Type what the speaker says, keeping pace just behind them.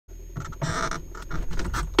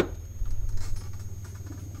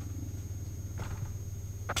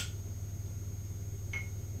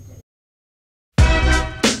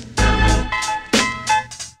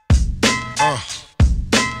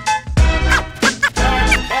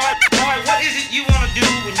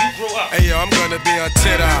be on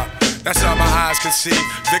tit up. That's all my eyes can see.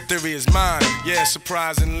 Victory is mine. Yeah,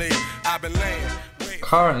 surprisingly, I've been laying.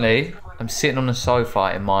 Currently, I'm sitting on the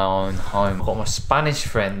sofa in my own home. I've got my Spanish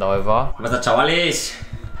friend over. ¿Cómo estás, chavales?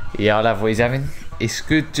 Yeah, I love what he's having. It's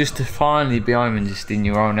good just to finally be home and just in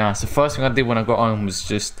your own house. The first thing I did when I got home was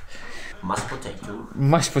just Mashed potato.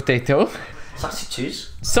 mashed potato,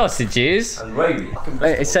 Sausages. sausages. And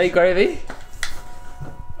gravy. Say gravy.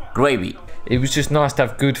 Gravy. It was just nice to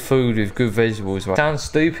have good food with good vegetables. Right? Sounds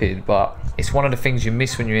stupid, but it's one of the things you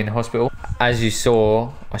miss when you're in hospital. As you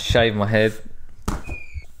saw, I shaved my head.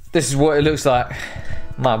 This is what it looks like.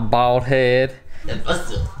 My bald head.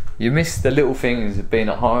 You miss the little things of being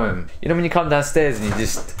at home. You know when you come downstairs and you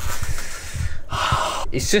just...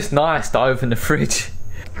 It's just nice to open the fridge.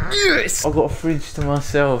 Yes! I've got a fridge to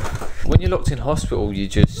myself. When you're locked in hospital, you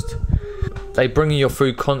just... They bring you your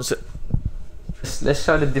food constant. Let's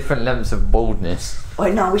show the different levels of baldness.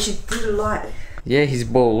 Wait, no, we should do the light. Yeah, he's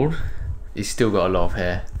bald. He's still got a lot of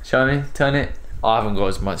hair. Show me, turn it. I haven't got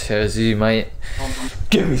as much hair as you, mate.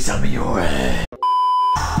 Give me some of your hair.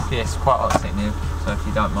 Yeah, it's quite hot sitting here, so if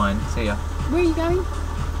you don't mind, see ya. Where are you going?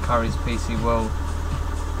 Curry's PC World.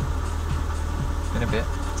 In a bit.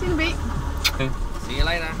 See you in a bit. Okay. See you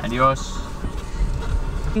later. Adios.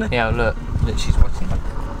 Yeah, look, she's watching.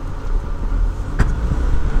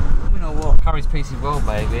 You know what? Curry's PC World,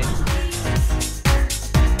 baby.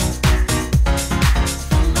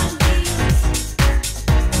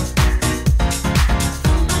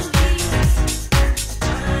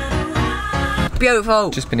 Beautiful.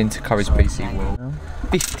 Just been into Curry's PC World.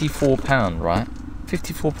 £54, right?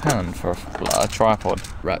 £54 for a tripod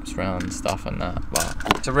wraps around stuff and that. But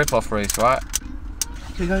it's a rip-off, Reese, right?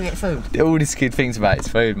 Can we go get food? All this kid thinks about is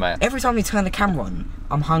food, mate. Every time you turn the camera on,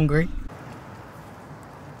 I'm hungry.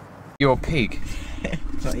 You're a pig.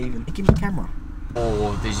 Not even. Give me the camera.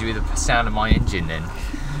 Or did you hear the sound of my engine then?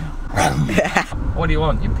 What do you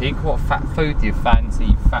want, you pig? What fat food do you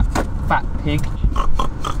fancy, fat pig?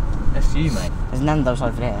 That's you, mate. There's Nando's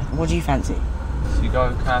over there. What do you fancy? So you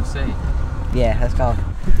go KFC? Yeah, let's go.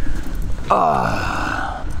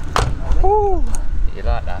 Ooh. You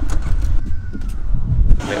like that?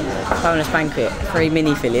 Bonus banquet. 3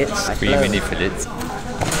 mini fillets. 3 mini fillets.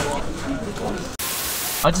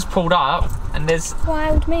 I just pulled up and there's...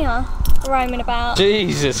 Wild Mia roaming about.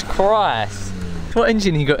 Jesus Christ. What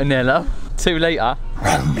engine you got in there, love? 2 litre?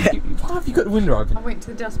 Why have you got the window open? I went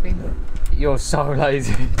to the dustbin. You're so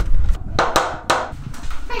lazy.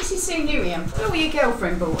 Fancy seeing you, Ian. Look what your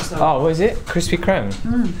girlfriend bought us. Oh, what is it? Krispy Kreme?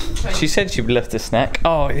 She said she left a snack.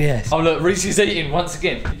 Oh, yes. Oh, look, Reese is eating once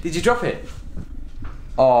again. Did you drop it?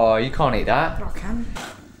 Oh, you can't eat that. I can.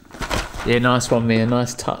 Yeah, nice one, Mia.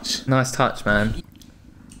 Nice touch. Nice touch, man.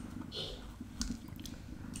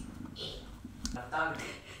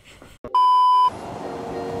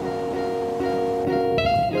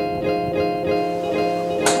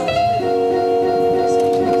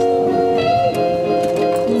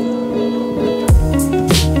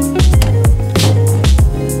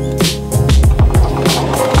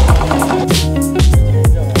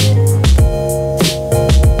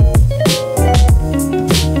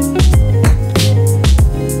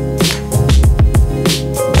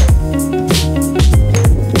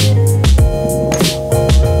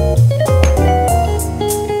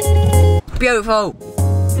 Beautiful.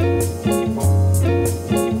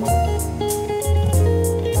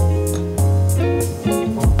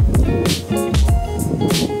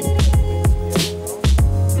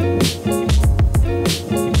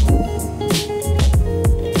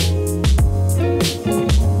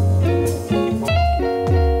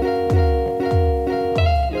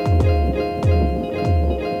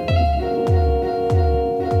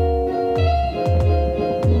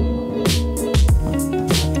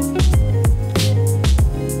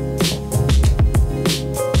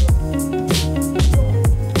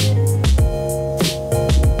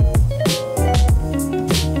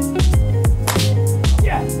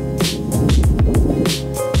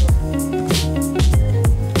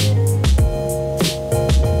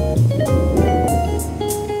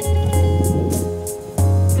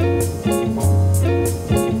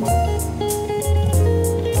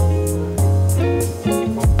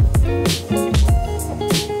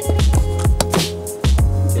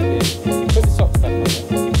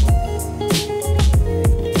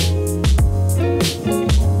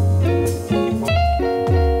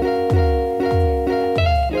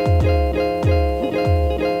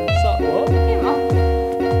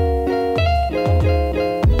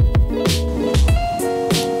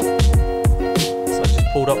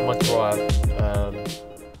 Pulled up my drive.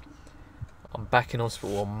 I'm back in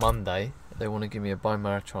hospital on Monday, they want to give me a bone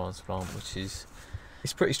marrow transplant, which is,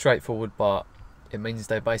 it's pretty straightforward, but it means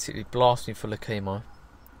they basically blast me full of chemo,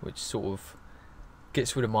 which sort of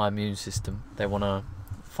gets rid of my immune system. They want to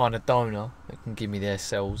find a donor that can give me their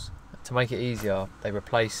cells. To make it easier, they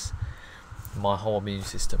replace my whole immune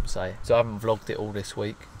system, say. So I haven't vlogged it all this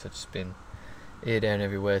week, so I've just been here, there and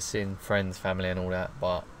everywhere, seeing friends, family and all that,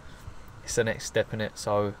 but it's the next step in it,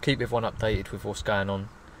 so keep everyone updated with what's going on.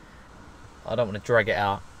 I don't want to drag it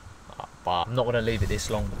out, but I'm not going to leave it this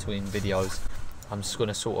long between videos. I'm just going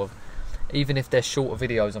to sort of, even if they're shorter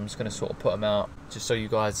videos, I'm just going to sort of put them out just so you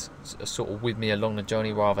guys are sort of with me along the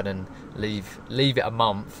journey, rather than leave it a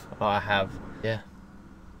month like I have. Yeah.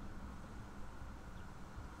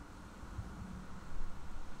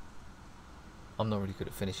 I'm not really good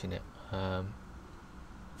at finishing it.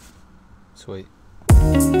 Sweet.